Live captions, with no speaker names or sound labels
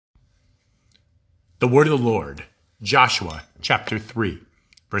The word of the Lord, Joshua chapter 3,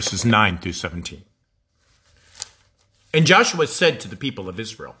 verses 9 through 17. And Joshua said to the people of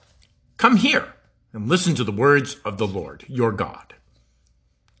Israel, "Come here and listen to the words of the Lord, your God."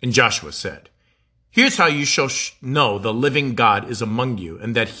 And Joshua said, "Here's how you shall know the living God is among you,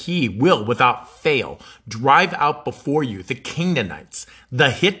 and that he will without fail drive out before you the Canaanites,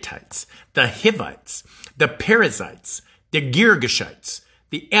 the Hittites, the Hivites, the Perizzites, the Girgashites,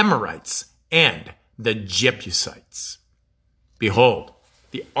 the Amorites, and the Jebusites. Behold,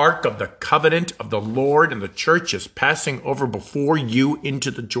 the ark of the covenant of the Lord and the church is passing over before you into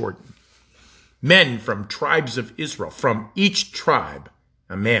the Jordan. Men from tribes of Israel, from each tribe,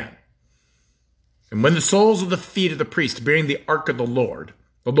 a man. And when the soles of the feet of the priest bearing the ark of the Lord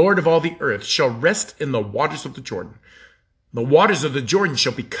of all the earth, shall rest in the waters of the Jordan, the waters of the Jordan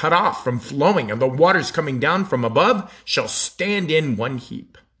shall be cut off from flowing, and the waters coming down from above shall stand in one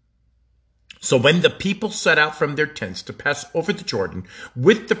heap. So when the people set out from their tents to pass over the Jordan,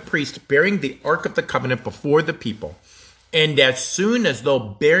 with the priest bearing the ark of the covenant before the people, and as soon as though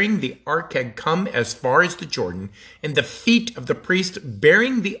bearing the ark had come as far as the Jordan, and the feet of the priest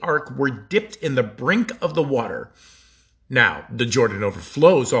bearing the ark were dipped in the brink of the water. Now the Jordan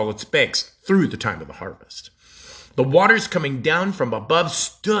overflows all its banks through the time of the harvest. The waters coming down from above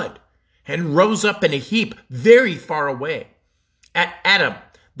stood and rose up in a heap very far away, at Adam,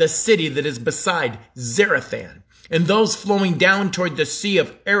 the city that is beside Zarethan, and those flowing down toward the sea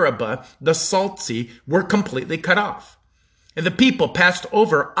of Arabah, the salt sea, were completely cut off. And the people passed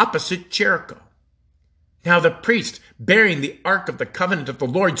over opposite Jericho. Now the priest, bearing the ark of the covenant of the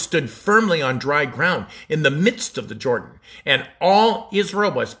Lord, stood firmly on dry ground in the midst of the Jordan, and all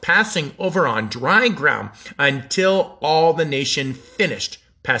Israel was passing over on dry ground until all the nation finished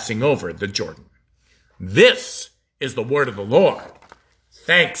passing over the Jordan. This is the word of the Lord.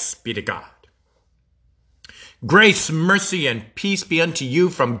 Thanks be to God. Grace, mercy, and peace be unto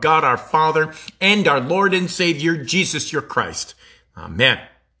you from God our Father and our Lord and Savior, Jesus your Christ. Amen.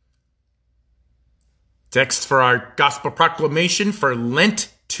 Text for our gospel proclamation for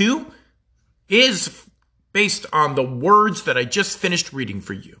Lent 2 is based on the words that I just finished reading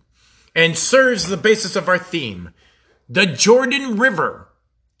for you and serves the basis of our theme, the Jordan River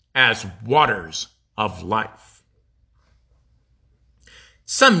as waters of life.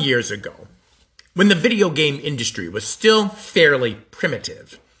 Some years ago, when the video game industry was still fairly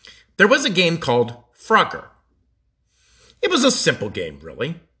primitive, there was a game called Frogger. It was a simple game,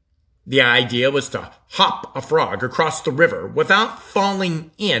 really. The idea was to hop a frog across the river without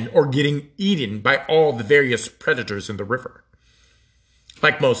falling in or getting eaten by all the various predators in the river.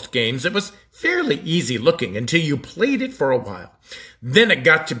 Like most games, it was fairly easy looking until you played it for a while. Then it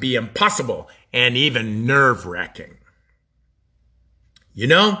got to be impossible and even nerve-wracking. You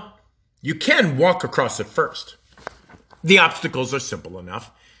know, you can walk across it first. The obstacles are simple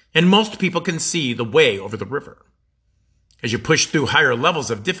enough, and most people can see the way over the river. As you push through higher levels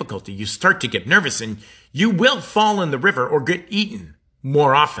of difficulty, you start to get nervous, and you will fall in the river or get eaten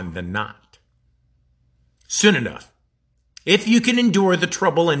more often than not. Soon enough, if you can endure the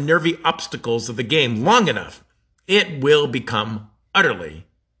trouble and nervy obstacles of the game long enough, it will become utterly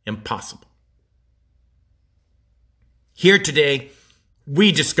impossible. Here today,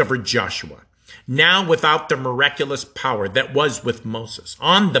 we discovered Joshua, now without the miraculous power that was with Moses,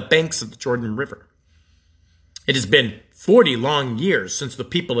 on the banks of the Jordan River. It has been 40 long years since the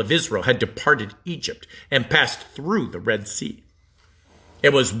people of Israel had departed Egypt and passed through the Red Sea.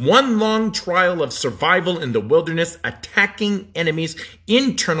 It was one long trial of survival in the wilderness, attacking enemies,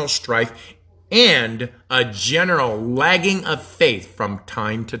 internal strife, and a general lagging of faith from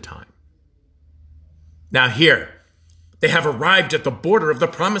time to time. Now here, they have arrived at the border of the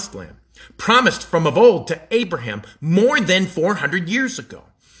promised land, promised from of old to Abraham more than 400 years ago.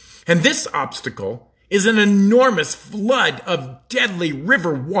 And this obstacle is an enormous flood of deadly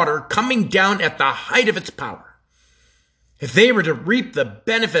river water coming down at the height of its power. If they were to reap the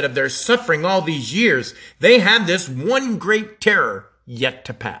benefit of their suffering all these years, they had this one great terror yet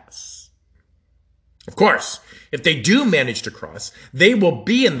to pass. Of course, if they do manage to cross, they will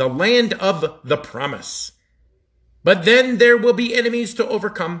be in the land of the promise. But then there will be enemies to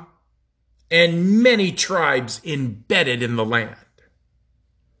overcome and many tribes embedded in the land.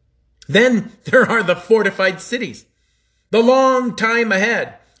 Then there are the fortified cities, the long time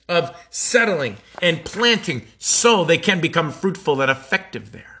ahead of settling and planting so they can become fruitful and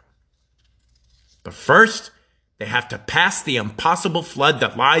effective there. But first, they have to pass the impossible flood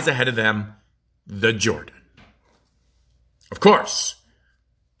that lies ahead of them, the Jordan. Of course,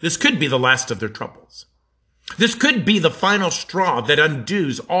 this could be the last of their troubles. This could be the final straw that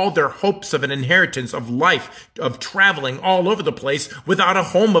undoes all their hopes of an inheritance of life, of traveling all over the place without a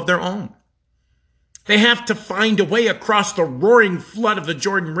home of their own. They have to find a way across the roaring flood of the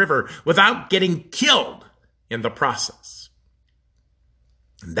Jordan River without getting killed in the process.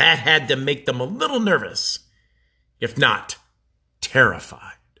 And that had to make them a little nervous, if not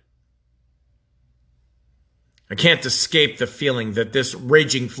terrified. I can't escape the feeling that this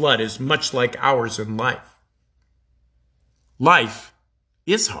raging flood is much like ours in life. Life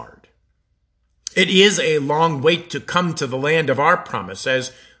is hard. It is a long wait to come to the land of our promise,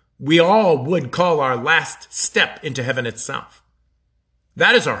 as we all would call our last step into heaven itself.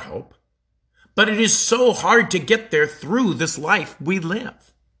 That is our hope. But it is so hard to get there through this life we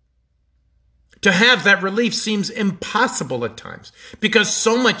live. To have that relief seems impossible at times, because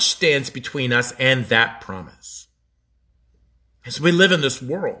so much stands between us and that promise. As we live in this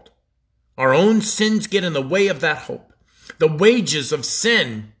world, our own sins get in the way of that hope. The wages of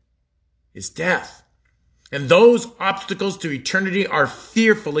sin is death. And those obstacles to eternity are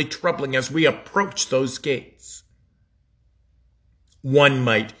fearfully troubling as we approach those gates. One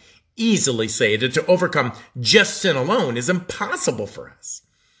might easily say that to overcome just sin alone is impossible for us,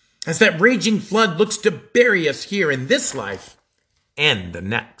 as that raging flood looks to bury us here in this life and the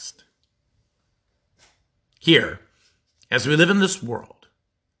next. Here, as we live in this world,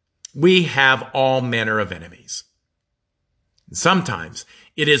 we have all manner of enemies. Sometimes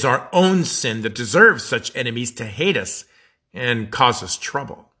it is our own sin that deserves such enemies to hate us and cause us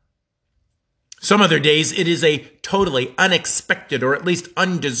trouble. Some other days it is a totally unexpected or at least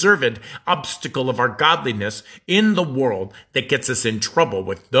undeserved obstacle of our godliness in the world that gets us in trouble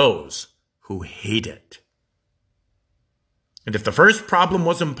with those who hate it. And if the first problem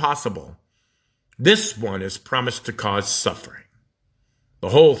was impossible, this one is promised to cause suffering. The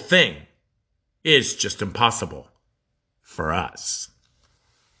whole thing is just impossible for us.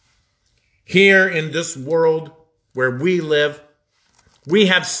 Here in this world where we live, we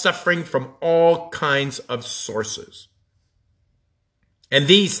have suffering from all kinds of sources. And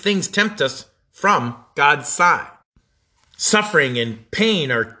these things tempt us from God's side. Suffering and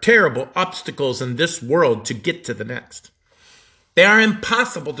pain are terrible obstacles in this world to get to the next. They are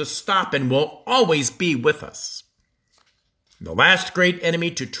impossible to stop and will always be with us. The last great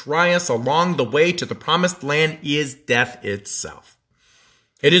enemy to try us along the way to the promised land is death itself.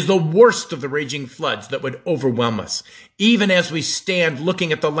 It is the worst of the raging floods that would overwhelm us, even as we stand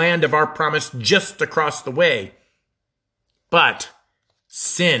looking at the land of our promise just across the way. But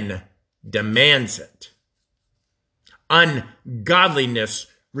sin demands it. Ungodliness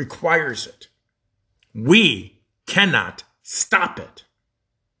requires it. We cannot stop it.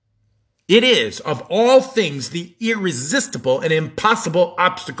 It is, of all things, the irresistible and impossible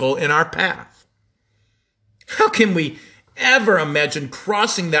obstacle in our path. How can we ever imagine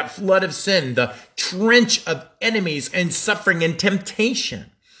crossing that flood of sin, the trench of enemies and suffering and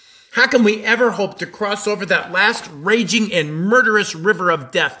temptation? How can we ever hope to cross over that last raging and murderous river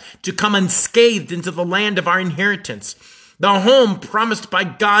of death to come unscathed into the land of our inheritance, the home promised by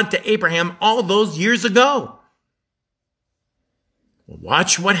God to Abraham all those years ago?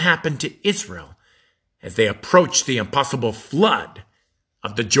 Watch what happened to Israel as they approached the impossible flood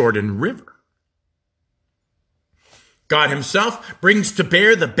of the Jordan River. God himself brings to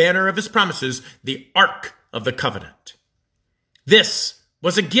bear the banner of his promises, the Ark of the Covenant. This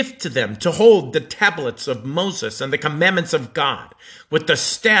was a gift to them to hold the tablets of Moses and the commandments of God with the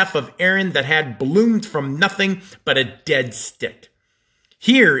staff of Aaron that had bloomed from nothing but a dead stick.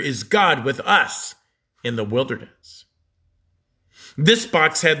 Here is God with us in the wilderness. This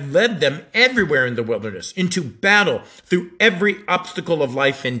box had led them everywhere in the wilderness, into battle through every obstacle of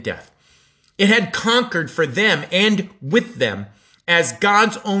life and death. It had conquered for them and with them as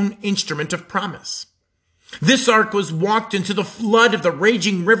God's own instrument of promise. This ark was walked into the flood of the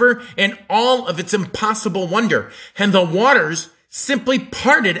raging river and all of its impossible wonder, and the waters simply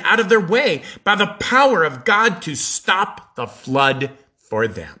parted out of their way by the power of God to stop the flood for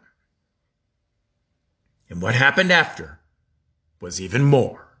them. And what happened after was even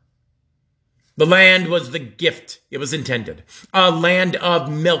more. The land was the gift it was intended, a land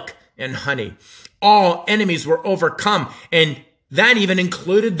of milk and honey. All enemies were overcome, and that even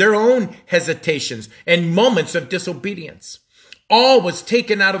included their own hesitations and moments of disobedience. All was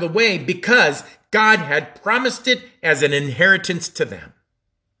taken out of the way because God had promised it as an inheritance to them.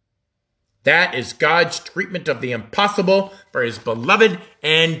 That is God's treatment of the impossible for his beloved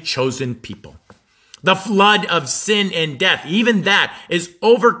and chosen people. The flood of sin and death, even that, is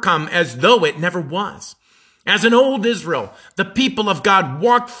overcome as though it never was. As in old Israel, the people of God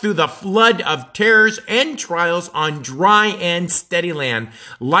walked through the flood of terrors and trials on dry and steady land,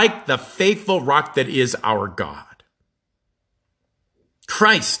 like the faithful rock that is our God.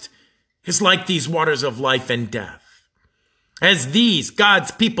 Christ is like these waters of life and death. As these,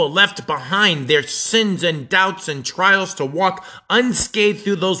 God's people, left behind their sins and doubts and trials to walk unscathed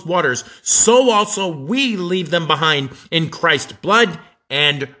through those waters, so also we leave them behind in Christ's blood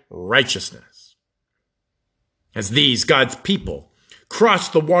and righteousness. As these, God's people,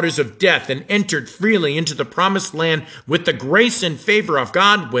 crossed the waters of death and entered freely into the promised land with the grace and favor of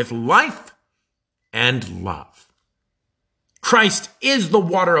God, with life and love. Christ is the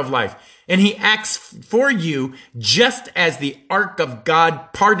water of life, and he acts for you just as the ark of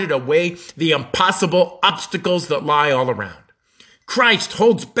God parted away the impossible obstacles that lie all around. Christ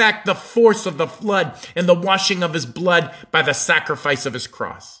holds back the force of the flood and the washing of his blood by the sacrifice of his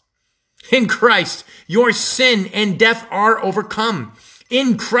cross. In Christ, your sin and death are overcome.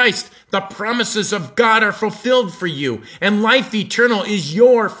 In Christ, the promises of God are fulfilled for you, and life eternal is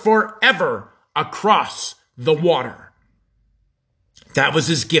yours forever across the water. That was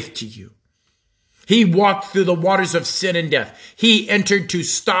his gift to you. He walked through the waters of sin and death. He entered to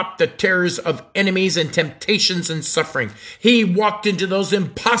stop the terrors of enemies and temptations and suffering. He walked into those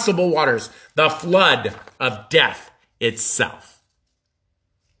impossible waters, the flood of death itself.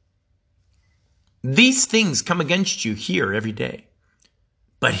 These things come against you here every day.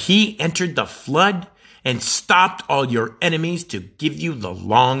 But he entered the flood and stopped all your enemies to give you the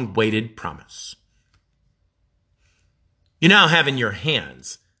long-awaited promise. You now have in your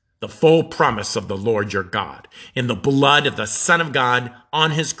hands the full promise of the Lord your God, in the blood of the Son of God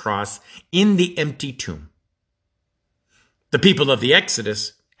on his cross, in the empty tomb. The people of the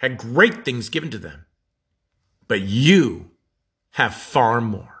Exodus had great things given to them, but you have far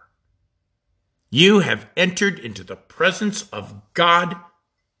more. You have entered into the presence of God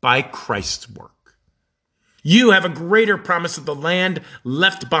by Christ's work. You have a greater promise of the land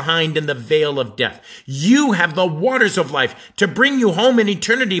left behind in the vale of death. You have the waters of life to bring you home in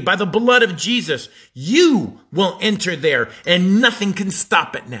eternity by the blood of Jesus. You will enter there, and nothing can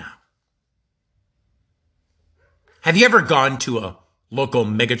stop it now. Have you ever gone to a local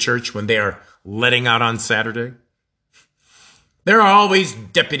megachurch when they are letting out on Saturday? There are always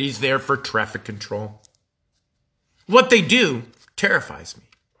deputies there for traffic control. What they do terrifies me.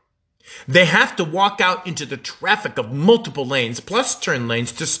 They have to walk out into the traffic of multiple lanes, plus turn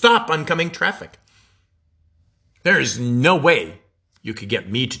lanes, to stop oncoming traffic. There is no way you could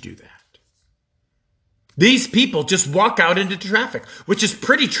get me to do that. These people just walk out into traffic, which is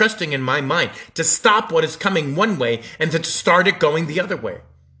pretty trusting in my mind, to stop what is coming one way and then to start it going the other way.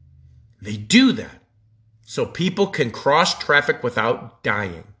 They do that so people can cross traffic without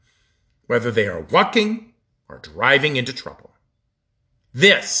dying, whether they are walking or driving into trouble.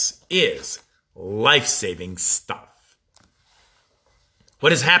 This is life-saving stuff.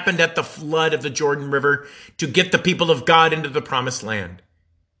 What has happened at the flood of the Jordan River to get the people of God into the promised land?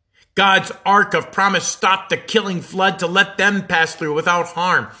 God's ark of promise stopped the killing flood to let them pass through without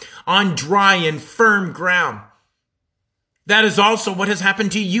harm on dry and firm ground. That is also what has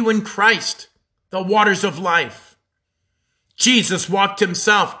happened to you in Christ, the waters of life. Jesus walked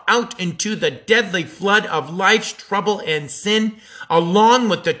himself out into the deadly flood of life's trouble and sin, along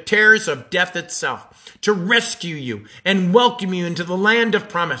with the terrors of death itself, to rescue you and welcome you into the land of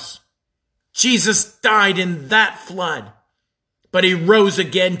promise. Jesus died in that flood, but he rose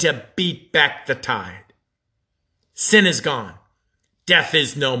again to beat back the tide. Sin is gone. Death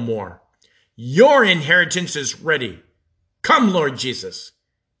is no more. Your inheritance is ready. Come, Lord Jesus.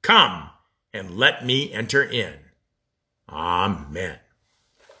 Come and let me enter in. Amen.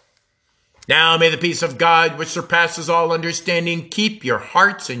 Now may the peace of God, which surpasses all understanding, keep your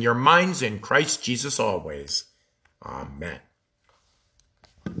hearts and your minds in Christ Jesus always. Amen.